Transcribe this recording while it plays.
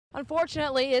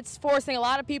Unfortunately, it's forcing a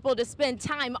lot of people to spend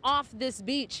time off this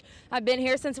beach. I've been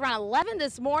here since around 11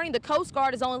 this morning. The Coast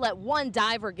Guard has only let one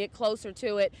diver get closer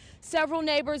to it. Several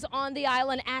neighbors on the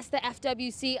island asked the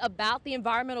FWC about the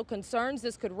environmental concerns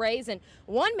this could raise, and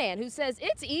one man who says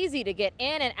it's easy to get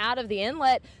in and out of the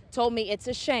inlet told me it's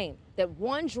a shame that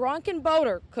one drunken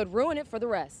boater could ruin it for the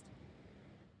rest.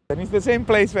 And it's the same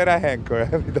place where I anchor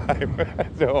every time,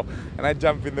 and I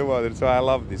jump in the water, so I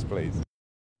love this place.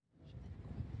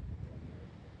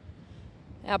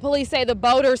 Now, police say the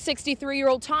boater,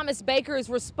 63-year-old Thomas Baker, is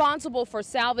responsible for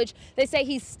salvage. They say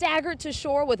he staggered to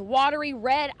shore with watery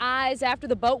red eyes after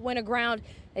the boat went aground.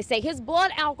 They say his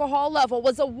blood alcohol level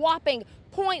was a whopping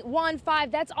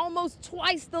 0.15. That's almost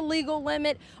twice the legal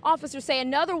limit. Officers say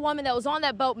another woman that was on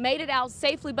that boat made it out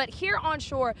safely, but here on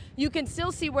shore, you can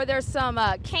still see where there's some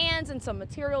cans and some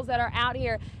materials that are out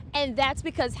here. And that's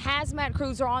because hazmat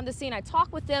crews are on the scene. I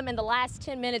talked with them in the last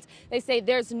 10 minutes. They say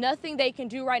there's nothing they can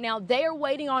do right now. They are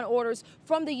waiting on orders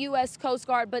from the U.S. Coast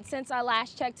Guard. But since I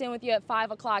last checked in with you at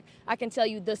 5 o'clock, I can tell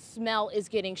you the smell is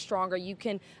getting stronger. You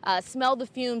can smell the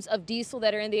fumes of diesel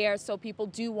that are in the air. So people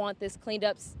do want this cleaned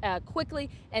up quickly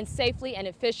and safely and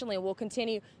efficiently. And we'll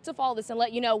continue to follow this and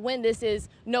let you know when this is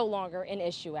no longer an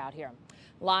issue out here.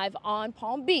 Live on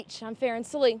Palm Beach, I'm Farron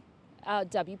Salee,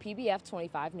 WPBF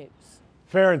 25 News.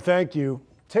 Farron, thank you.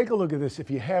 Take a look at this.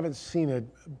 If you haven't seen it,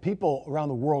 people around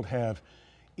the world have.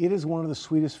 It is one of the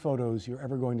sweetest photos you're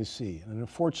ever going to see. And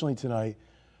unfortunately tonight,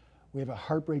 we have a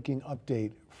heartbreaking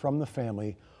update from the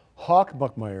family. Hawk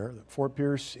Buckmeyer, the Fort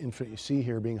Pierce infant you see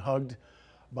here, being hugged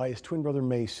by his twin brother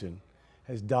Mason,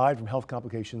 has died from health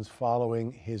complications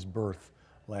following his birth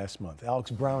last month.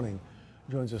 Alex Browning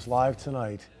joins us live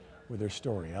tonight with their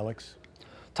story. Alex?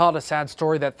 Todd, a sad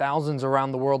story that thousands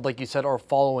around the world, like you said, are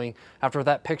following after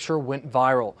that picture went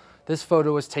viral. This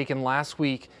photo was taken last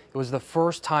week. It was the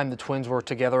first time the twins were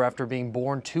together after being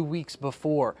born 2 weeks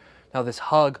before. Now this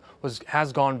hug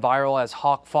has gone viral as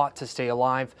Hawk fought to stay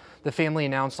alive. The family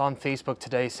announced on Facebook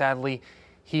today, sadly,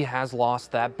 he has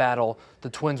lost that battle. The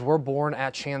twins were born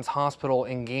at Shands Hospital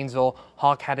in Gainesville.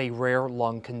 Hawk had a rare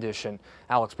lung condition.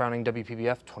 Alex Browning,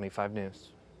 WPBF 25 News.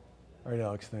 All right,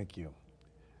 Alex, thank you.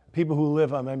 People who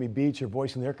live on Miami Beach are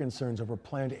voicing their concerns over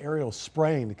planned aerial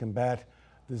spraying to combat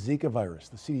the Zika virus.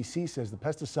 The CDC says the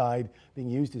pesticide being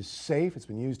used is safe. It's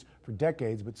been used for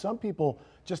decades, but some people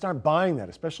just aren't buying that,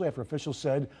 especially after officials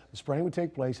said the spraying would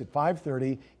take place at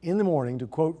 5:30 in the morning to,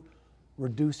 quote,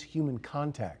 reduce human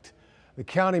contact. The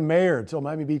county mayor told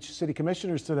Miami Beach city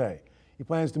commissioners today he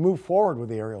plans to move forward with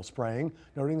the aerial spraying,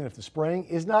 noting that if the spraying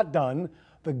is not done,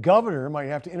 the governor might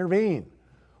have to intervene.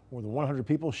 More than 100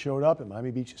 people showed up at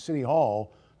Miami Beach City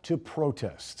Hall to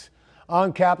protest.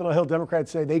 On Capitol Hill,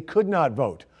 Democrats say they could not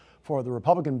vote for the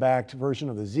Republican-backed version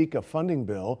of the Zika funding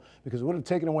bill because it would have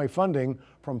taken away funding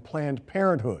from Planned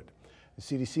Parenthood. The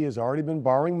CDC has already been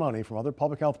borrowing money from other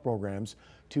public health programs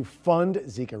to fund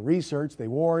Zika research. They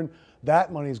warn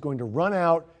that money is going to run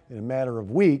out in a matter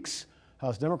of weeks.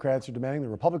 House Democrats are demanding the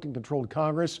Republican-controlled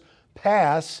Congress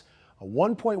pass a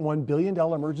 $1.1 billion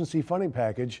emergency funding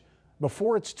package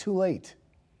before it's too late.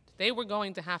 They were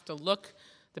going to have to look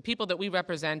the people that we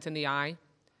represent in the eye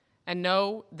and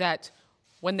know that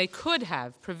when they could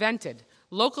have prevented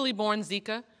locally born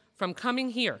Zika from coming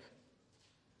here,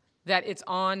 that it's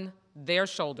on their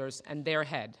shoulders and their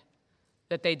head,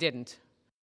 that they didn't.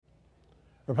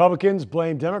 Republicans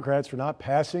blame Democrats for not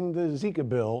passing the Zika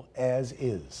bill as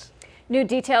is. New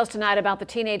details tonight about the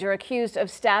teenager accused of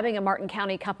stabbing a Martin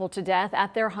County couple to death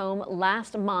at their home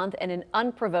last month in an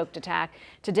unprovoked attack.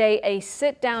 Today, a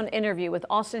sit-down interview with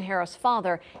Austin Harrow's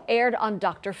father aired on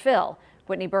Dr. Phil.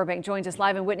 Whitney Burbank joins us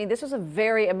live. And Whitney, this was a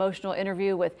very emotional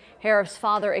interview with Harrow's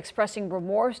father expressing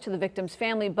remorse to the victim's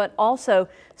family, but also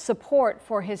support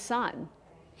for his son.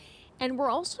 And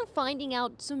we're also finding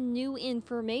out some new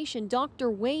information. Dr.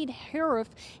 Wade Harroff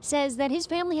says that his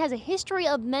family has a history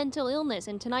of mental illness,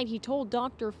 and tonight he told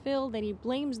Dr. Phil that he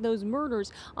blames those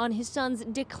murders on his son's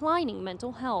declining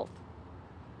mental health.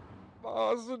 My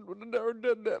husband would have never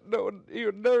done that. He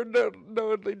would never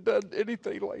knowingly done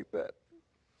anything like that.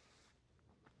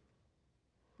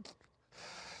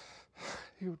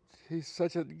 He's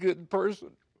such a good person.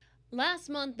 Last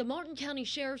month, the Martin County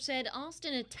Sheriff said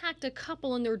Austin attacked a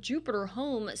couple in their Jupiter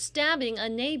home, stabbing a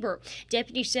neighbor.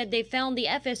 Deputies said they found the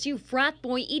FSU frat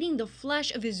boy eating the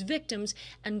flesh of his victims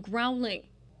and growling.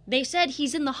 They said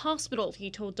he's in the hospital, he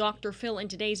told Dr. Phil in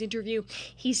today's interview.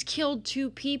 He's killed 2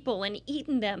 people and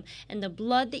eaten them, and the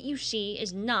blood that you see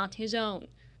is not his own.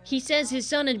 He says his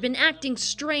son had been acting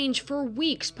strange for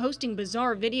weeks, posting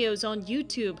bizarre videos on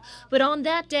YouTube. But on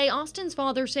that day, Austin's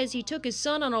father says he took his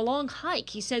son on a long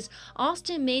hike. He says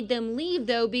Austin made them leave,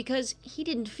 though, because he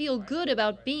didn't feel good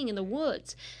about being in the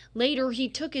woods. Later, he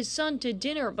took his son to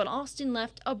dinner, but Austin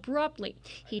left abruptly.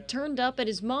 He turned up at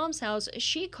his mom's house.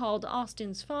 She called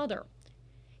Austin's father.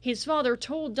 His father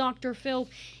told Dr. Phil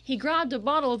he grabbed a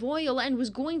bottle of oil and was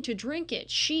going to drink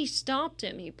it. She stopped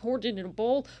him. He poured it in a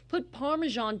bowl, put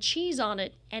Parmesan cheese on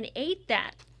it, and ate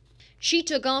that. She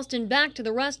took Austin back to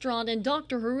the restaurant, and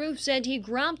Dr. Haruf said he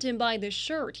grabbed him by the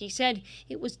shirt. He said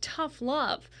it was tough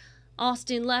love.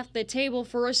 Austin left the table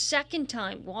for a second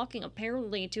time, walking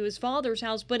apparently to his father's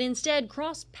house, but instead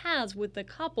crossed paths with the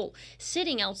couple,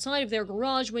 sitting outside of their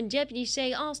garage when deputies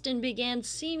say Austin began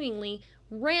seemingly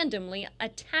randomly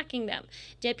attacking them.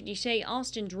 Deputies say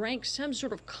Austin drank some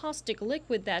sort of caustic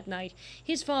liquid that night.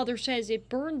 His father says it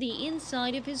burned the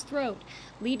inside of his throat,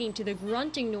 leading to the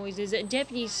grunting noises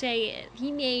deputies say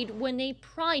he made when they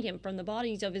pried him from the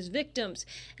bodies of his victims.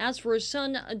 As for his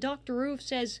son, Dr. Roof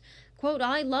says, quote,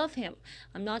 "I love him.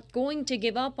 I'm not going to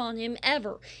give up on him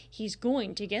ever. He's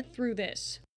going to get through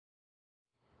this."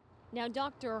 Now,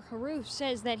 Dr. Haruf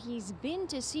says that he's been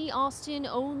to see Austin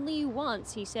only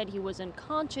once. He said he was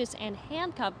unconscious and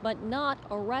handcuffed, but not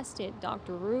arrested.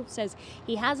 Dr. Haruf says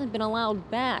he hasn't been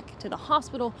allowed back to the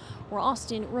hospital where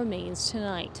Austin remains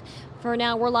tonight. For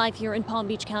now, we're live here in Palm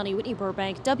Beach County. Whitney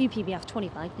Burbank, WPBF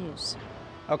 25 News.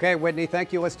 Okay, Whitney,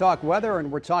 thank you. Let's talk weather,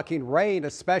 and we're talking rain,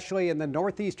 especially in the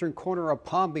northeastern corner of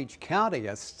Palm Beach County.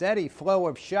 A steady flow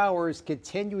of showers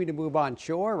continuing to move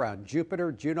onshore around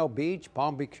Jupiter, Juno Beach,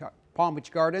 Palm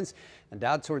Beach Gardens, and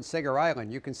down towards Singer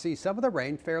Island. You can see some of the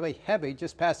rain fairly heavy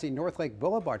just passing North Lake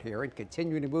Boulevard here and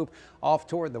continuing to move off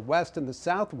toward the west and the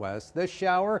southwest. This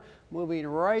shower moving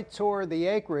right toward the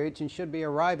acreage and should be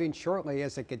arriving shortly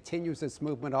as it continues its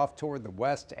movement off toward the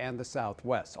west and the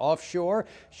southwest. Offshore,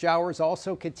 showers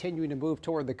also continuing to move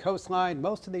toward the coastline.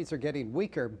 Most of these are getting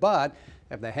weaker, but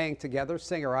if they hang together,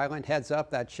 Singer Island heads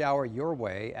up that shower your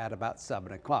way at about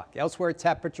 7 o'clock. Elsewhere,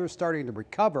 temperatures starting to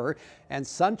recover and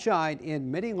sunshine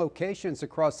in many locations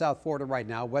across South Florida right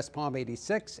now. West Palm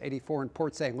 86, 84 in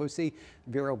Port St. Lucie,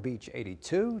 Vero Beach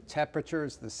 82.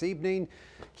 Temperatures this evening,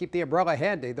 keep the umbrella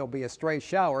handy. There'll be a stray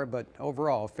shower, but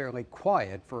overall fairly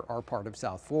quiet for our part of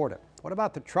South Florida. What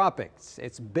about the tropics?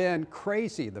 It's been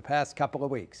crazy the past couple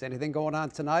of weeks. Anything going on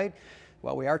tonight?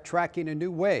 Well, we are tracking a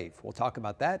new wave. We'll talk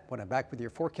about that when I'm back with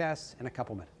your forecasts in a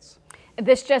couple minutes.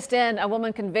 This just in, a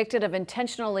woman convicted of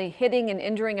intentionally hitting and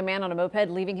injuring a man on a moped,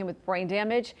 leaving him with brain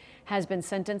damage, has been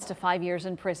sentenced to 5 years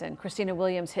in prison. Christina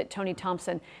Williams hit Tony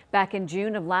Thompson back in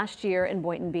June of last year in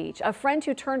Boynton Beach. A friend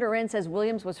who turned her in says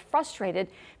Williams was frustrated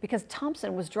because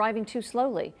Thompson was driving too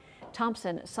slowly.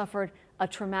 Thompson suffered a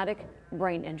traumatic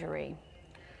brain injury.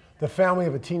 The family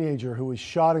of a teenager who was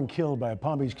shot and killed by a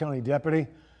Palm Beach County deputy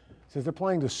says they're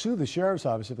planning to sue the sheriff's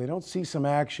office if they don't see some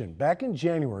action. Back in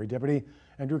January, Deputy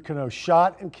Andrew Cano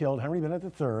shot and killed Henry Bennett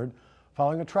III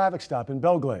following a traffic stop in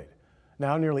Belglade.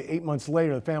 Now, nearly 8 months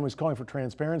later, the family is calling for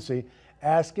transparency,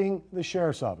 asking the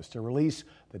sheriff's office to release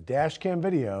the dash cam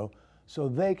video so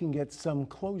they can get some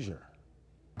closure.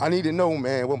 I need to know,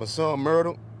 man, was my son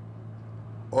murdered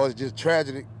or it's just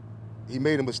tragedy? He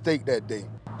made a mistake that day.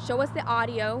 Show us the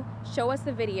audio, show us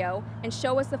the video, and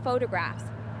show us the photographs.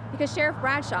 Because Sheriff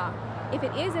Bradshaw, if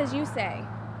it is as you say,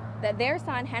 that their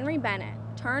son Henry Bennett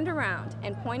turned around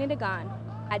and pointed a gun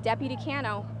at Deputy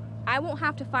Cano, I won't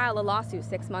have to file a lawsuit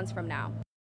 6 months from now.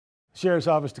 The sheriff's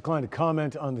office declined to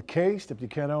comment on the case.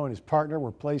 Deputy Cano and his partner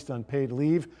were placed on paid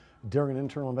leave during an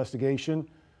internal investigation.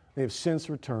 They have since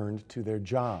returned to their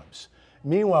jobs.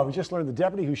 Meanwhile, we just learned the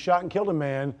deputy who shot and killed a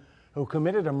man who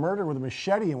committed a murder with a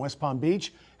machete in West Palm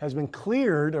Beach has been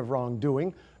cleared of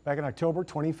wrongdoing. Back in October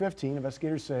 2015,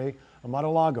 investigators say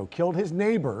Amado Lago killed his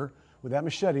neighbor with that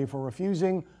machete for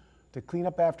refusing to clean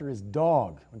up after his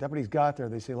dog. When deputies got there,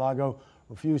 they say Lago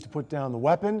refused to put down the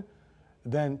weapon,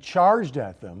 then charged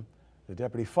at them. The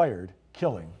deputy fired,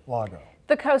 killing Lago.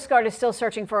 The Coast Guard is still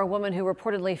searching for a woman who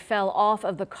reportedly fell off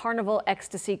of the Carnival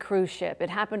Ecstasy cruise ship. It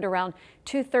happened around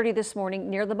 2:30 this morning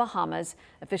near the Bahamas.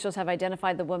 Officials have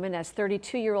identified the woman as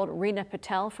 32-year-old Reena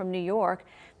Patel from New York.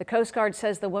 The Coast Guard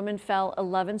says the woman fell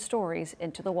 11 stories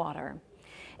into the water.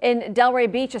 In Delray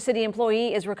Beach, a city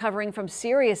employee is recovering from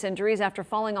serious injuries after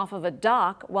falling off of a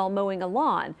dock while mowing a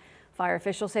lawn. Fire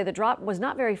officials say the drop was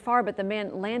not very far, but the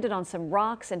man landed on some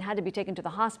rocks and had to be taken to the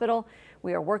hospital.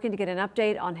 We are working to get an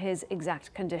update on his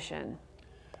exact condition.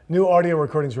 New audio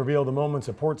recordings reveal the moments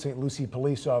a Port St. Lucie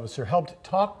police officer helped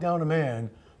talk down a man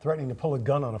threatening to pull a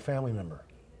gun on a family member.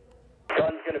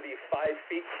 Gun's going to be 5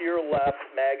 feet to your left,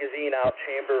 magazine out,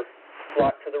 chamber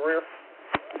Lock to the rear.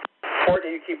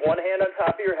 Courtney, you keep one hand on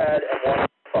top of your head and one on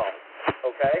the phone,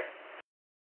 okay?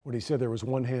 What he said, there was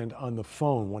one hand on the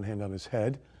phone, one hand on his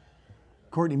head.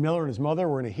 Courtney Miller and his mother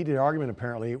were in a heated argument,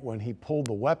 apparently, when he pulled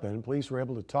the weapon. Police were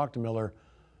able to talk to Miller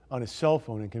on his cell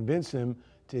phone and convince him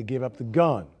to give up the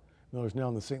gun. Miller's now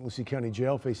in the St. Lucie County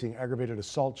Jail facing aggravated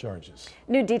assault charges.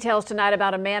 New details tonight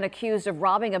about a man accused of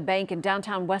robbing a bank in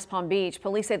downtown West Palm Beach.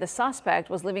 Police say the suspect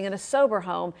was living in a sober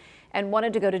home and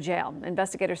wanted to go to jail.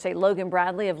 Investigators say Logan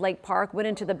Bradley of Lake Park went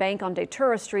into the bank on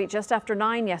Datura Street just after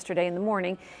 9 yesterday in the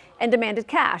morning and demanded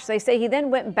cash. They say he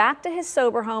then went back to his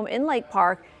sober home in Lake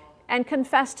Park and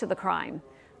confessed to the crime.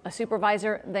 A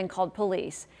supervisor then called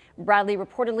police. Bradley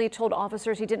reportedly told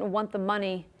officers he didn't want the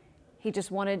money, he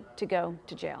just wanted to go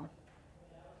to jail.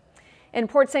 In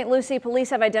Port St. Lucie, police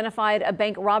have identified a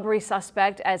bank robbery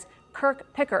suspect as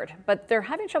Kirk Pickard, but they're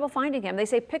having trouble finding him. They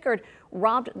say Pickard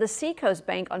robbed the Seacoast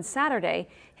Bank on Saturday.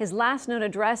 His last known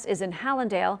address is in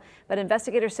Hallandale, but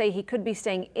investigators say he could be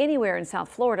staying anywhere in South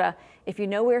Florida. If you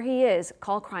know where he is,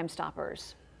 call Crime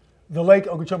Stoppers. The Lake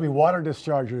Okeechobee water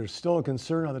discharge is still a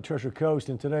concern on the Treasure Coast,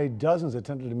 and today dozens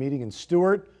attended a meeting in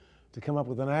Stewart to come up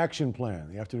with an action plan.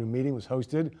 The afternoon meeting was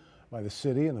hosted by the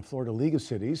city and the Florida League of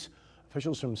Cities.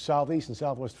 Officials from Southeast and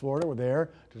Southwest Florida were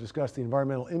there to discuss the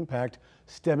environmental impact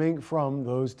stemming from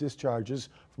those discharges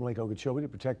from Lake Okeechobee to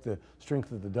protect the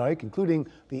strength of the dike, including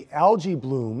the algae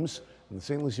blooms in the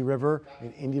St. Lucie River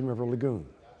and Indian River Lagoon.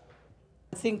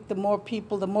 I think the more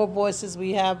people, the more voices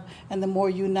we have, and the more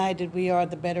united we are,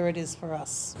 the better it is for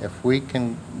us. If we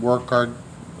can work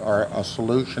a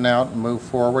solution out and move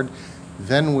forward,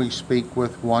 then we speak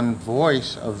with one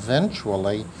voice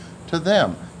eventually to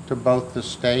them, to both the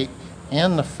state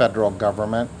and the federal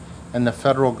government, and the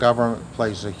federal government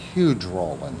plays a huge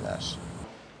role in this.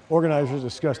 Organizers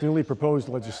discussed newly proposed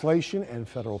legislation and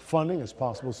federal funding as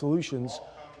possible solutions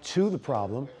to the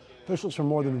problem. Officials from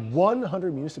more than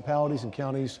 100 municipalities and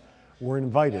counties were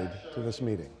invited to this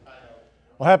meeting.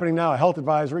 Well, happening now, a health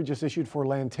advisory just issued for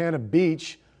Lantana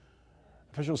Beach.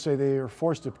 Officials say they are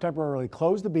forced to temporarily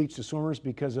close the beach to swimmers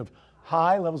because of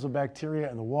high levels of bacteria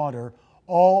in the water.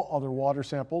 All other water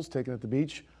samples taken at the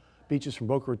beaches from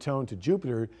Boca Raton to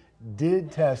Jupiter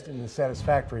did test in the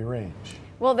satisfactory range.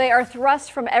 Well, they are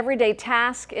thrust from everyday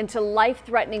tasks into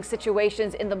life-threatening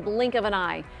situations in the blink of an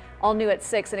eye. All new at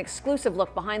 6, an exclusive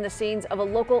look behind the scenes of a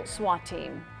local SWAT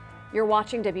team. You're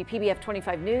watching WPBF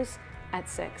 25 News at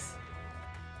 6.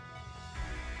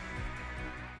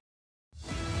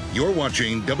 You're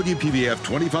watching WPBF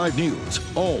 25 News,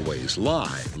 always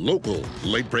live, local,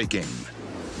 late breaking.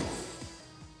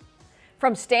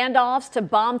 From standoffs to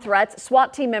bomb threats,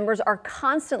 SWAT team members are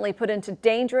constantly put into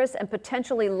dangerous and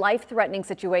potentially life-threatening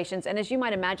situations. And as you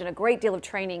might imagine, a great deal of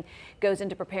training goes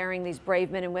into preparing these brave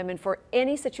men and women for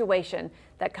any situation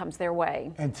that comes their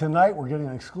way. And tonight we're getting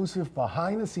an exclusive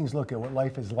behind-the-scenes look at what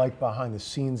life is like behind the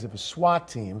scenes of a SWAT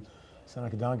team. Sana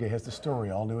Kadange has the story,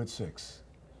 all new at 6.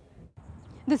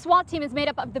 The SWAT team is made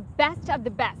up of the best of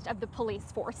the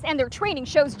police force, and their training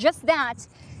shows just that.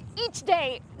 Each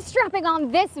day, strapping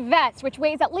on this vest, which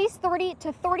weighs at least 30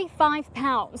 to 35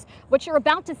 pounds. What you're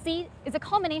about to see is a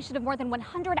culmination of more than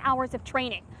 100 hours of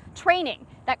training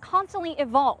that constantly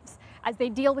evolves as they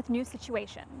deal with new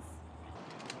situations.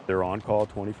 They're on call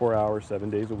 24 hours, 7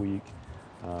 days a week.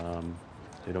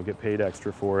 They don't get paid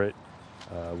extra for it.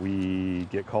 We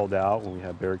get called out when we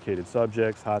have barricaded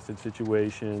subjects, hostage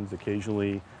situations.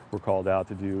 Occasionally, we're called out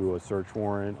to do a search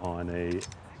warrant on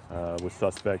with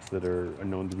suspects that are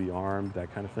known to be armed, that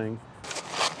kind of thing.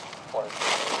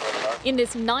 In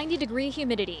this 90-degree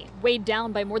humidity, weighed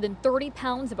down by more than 30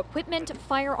 pounds of equipment,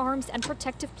 firearms, and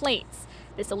protective plates,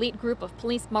 this elite group of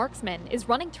police marksmen is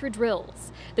running through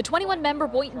drills. The 21-member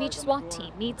Boynton Beach SWAT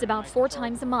team meets about 4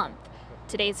 times a month.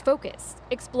 Today's focus,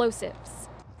 explosives.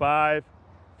 5,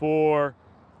 4,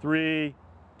 3,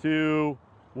 2,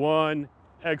 1,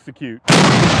 execute.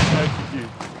 Execute.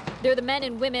 They're the men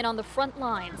and women on the front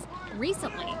lines,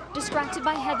 recently distracted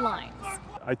by headlines.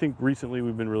 I think recently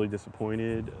we've been really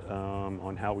disappointed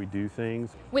on how we do things.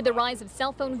 With the rise of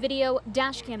cell phone video,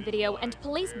 dash cam video, and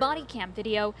police body cam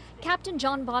video, Captain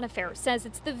John Bonifair says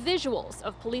it's the visuals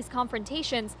of police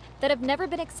confrontations that have never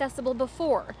been accessible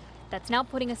before that's now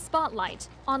putting a spotlight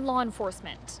on law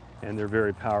enforcement. And they're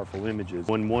very powerful images.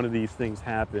 When one of these things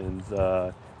happens,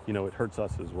 you know, it hurts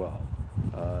us as well.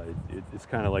 It's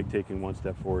kind of like taking 1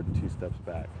 step forward and 2 steps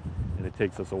back, and it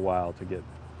takes us a while to get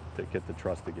the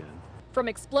trust again. From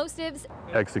explosives,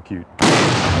 execute,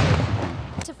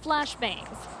 to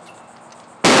flashbangs,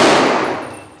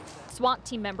 SWAT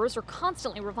team members are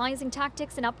constantly revising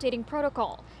tactics and updating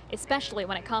protocol, especially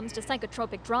when it comes to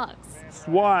psychotropic drugs.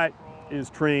 SWAT is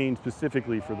trained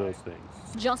specifically for those things.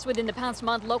 Just within the past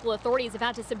month, local authorities have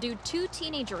had to subdue 2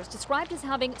 teenagers described as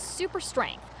having super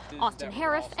strength, Austin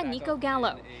Harris and Nico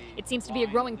Gallo. It seems to be a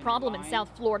growing problem in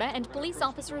South Florida, and police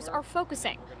officers are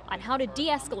focusing on how to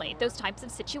de-escalate those types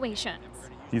of situations.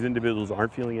 These individuals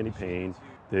aren't feeling any pain.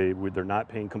 They're not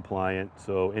pain compliant,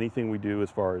 so anything we do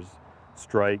as far as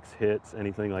strikes, hits,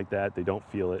 anything like that, they don't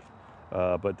feel it.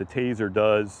 But the taser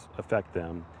does affect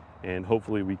them, and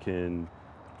hopefully we can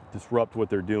disrupt what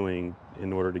they're doing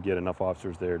in order to get enough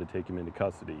officers there to take them into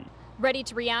custody. Ready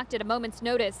to react at a moment's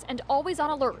notice and always on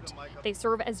alert, they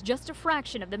serve as just a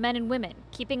fraction of the men and women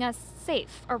keeping us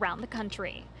safe around the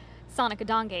country. Sonica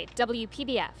Dongate,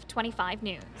 WPBF 25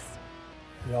 News.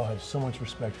 We all have so much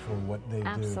respect for what they do.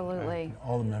 Absolutely. And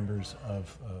all the members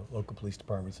of local police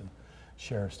departments and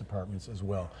sheriff's departments as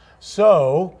well.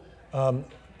 So,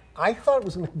 I thought it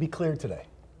was going to be clear today.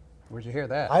 Where'd you hear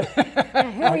that?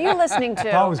 Who are you listening to?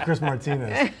 I thought it was Chris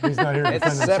Martinez. He's not here to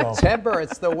defend himself. It's September.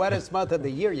 It's the wettest month of the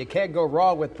year. You can't go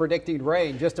wrong with predicting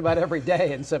rain just about every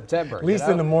day in September. At least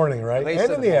in the morning, right?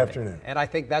 And in the afternoon. And I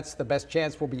think that's the best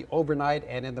chance will be overnight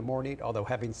and in the morning. Although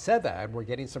having said that, we're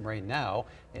getting some rain now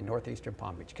in northeastern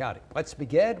Palm Beach County. Let's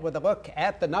begin with a look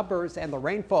at the numbers and the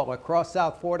rainfall across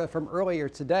South Florida from earlier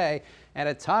today. And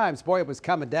at times, boy, it was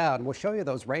coming down. We'll show you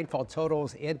those rainfall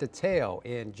totals in detail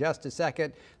in just a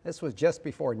second. This was just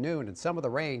before noon, and some of the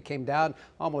rain came down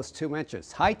almost 2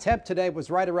 inches. High temp today was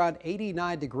right around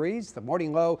 89 degrees. The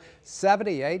morning low,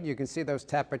 78. You can see those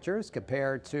temperatures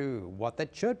compared to what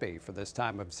that should be for this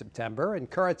time of September. And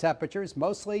current temperatures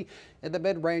mostly in the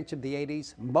mid-range of the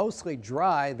 80s, mostly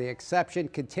dry. The exception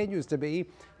continues to be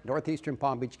northeastern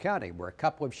Palm Beach County, where a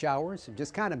couple of showers have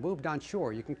just kind of moved on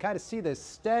shore. You can kind of see this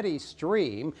steady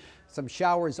stream. Some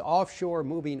showers offshore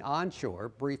moving onshore,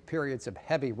 brief periods of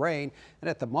heavy rain, and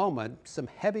at the moment, some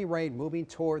heavy rain moving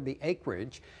toward the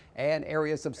acreage and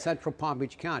areas of central Palm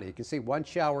Beach County. You can see one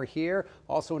shower here,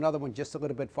 also another one just a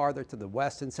little bit farther to the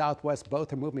west and southwest.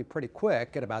 Both are moving pretty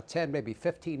quick at about 10, maybe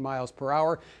 15 miles per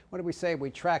hour. What do we say we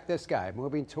track this guy?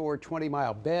 Moving toward 20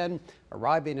 Mile Bend,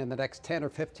 arriving in the next 10 or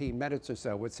 15 minutes or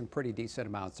so with some pretty decent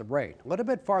amounts of rain. A little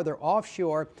bit farther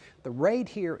offshore, the rain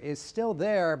here is still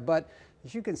there, but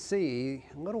as you can see,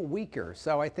 a little weaker.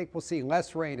 So I think we'll see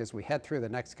less rain as we head through the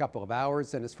next couple of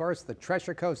hours. And as far as the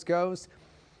Treasure Coast goes,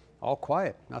 all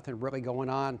quiet. Nothing really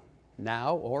going on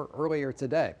now or earlier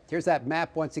today. Here's that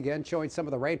map once again showing some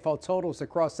of the rainfall totals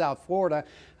across South Florida.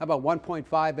 About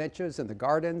 1.5 inches in the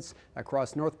Gardens,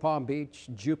 across North Palm Beach,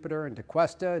 Jupiter, and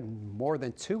DeQuesta, and more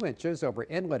than 2 inches over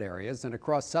inlet areas, and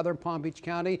across southern Palm Beach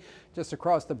County, just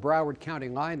across the Broward County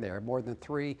line there, more than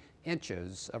 3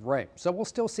 inches of rain. So we'll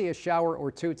still see a shower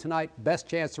or two tonight. Best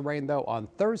chance of rain, though, on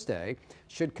Thursday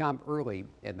should come early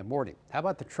in the morning. How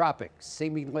about the tropics?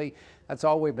 Seemingly, that's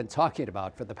all we've been talking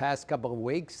about for the past couple of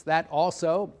weeks. That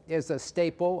also is a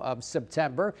staple of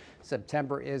September.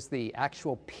 September is the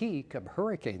actual peak of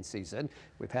hurricane season.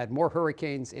 We've had more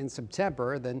hurricanes in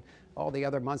September than all the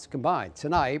other months combined.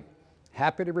 Tonight,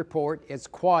 happy to report it's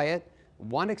quiet.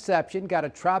 One exception, got a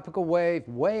tropical wave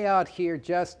way out here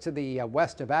just to the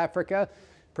west of Africa.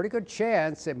 Pretty good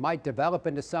chance it might develop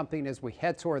into something as we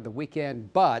head toward the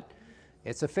weekend, but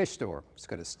it's a fish storm. It's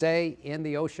going to stay in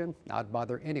the ocean, not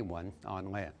bother anyone on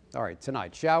land. All right,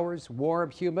 tonight, showers, warm,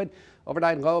 humid,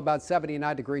 overnight low about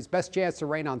 79 degrees. Best chance of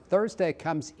rain on Thursday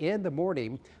comes in the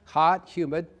morning, hot,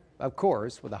 humid, of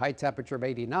course, with a high temperature of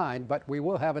 89, but we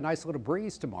will have a nice little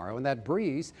breeze tomorrow, and that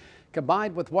breeze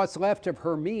combined with what's left of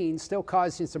Hermine still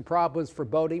causing some problems for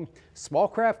boating. Small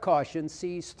craft caution,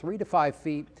 seas 3 to 5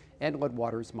 feet, inland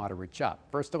waters moderate chop.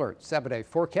 First alert, 7-day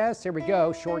forecast. Here we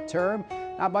go. Short term,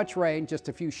 not much rain, just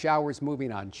a few showers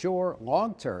moving on shore.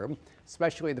 Long term,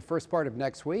 especially the first part of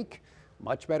next week,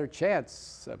 much better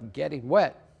chance of getting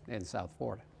wet in South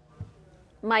Florida.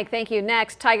 Mike, thank you.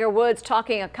 Next, Tiger Woods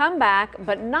talking a comeback,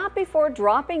 but not before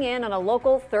dropping in on a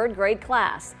local third grade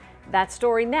class. That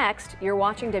story next. You're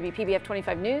watching WPBF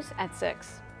 25 News at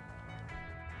 6.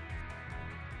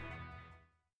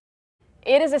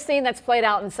 It is a scene that's played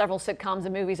out in several sitcoms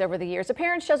and movies over the years. A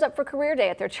parent shows up for career day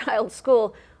at their child's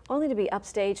school, only to be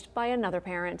upstaged by another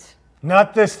parent.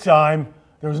 Not this time.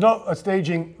 There was no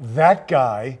staging that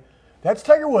guy. That's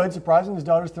Tiger Woods surprising his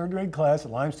daughter's third grade class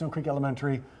at Limestone Creek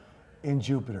Elementary in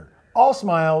Jupiter. All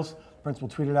smiles. The principal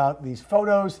tweeted out these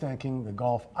photos thanking the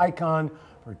golf icon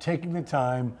for taking the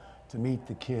time to meet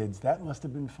the kids. That must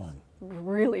have been fun.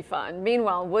 Really fun.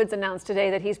 Meanwhile, Woods announced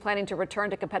today that he's planning to return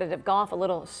to competitive golf a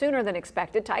little sooner than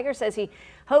expected. Tiger says he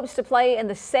hopes to play in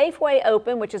the Safeway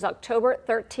Open, which is October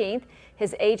 13th.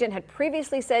 His agent had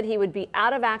previously said he would be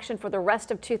out of action for the rest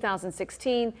of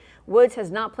 2016. Woods has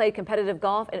not played competitive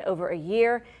golf in over a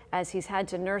year as he's had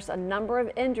to nurse a number of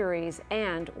injuries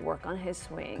and work on his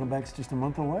swing. Comeback's just a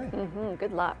month away.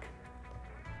 Good luck.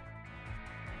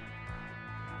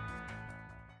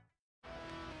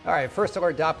 All right, first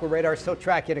alert Doppler radar still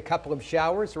tracking a couple of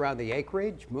showers around the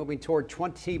acreage. Moving toward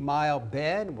 20-Mile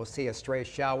Bend. We'll see a stray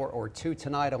shower or two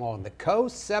tonight along the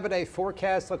coast. 7-day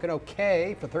forecast looking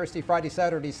okay for Thursday, Friday,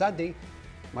 Saturday, Sunday.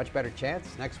 Much better chance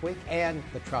next week and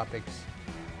the tropics.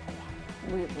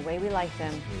 The way we like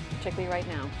them, particularly right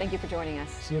now. Thank you for joining us.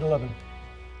 See you at 11.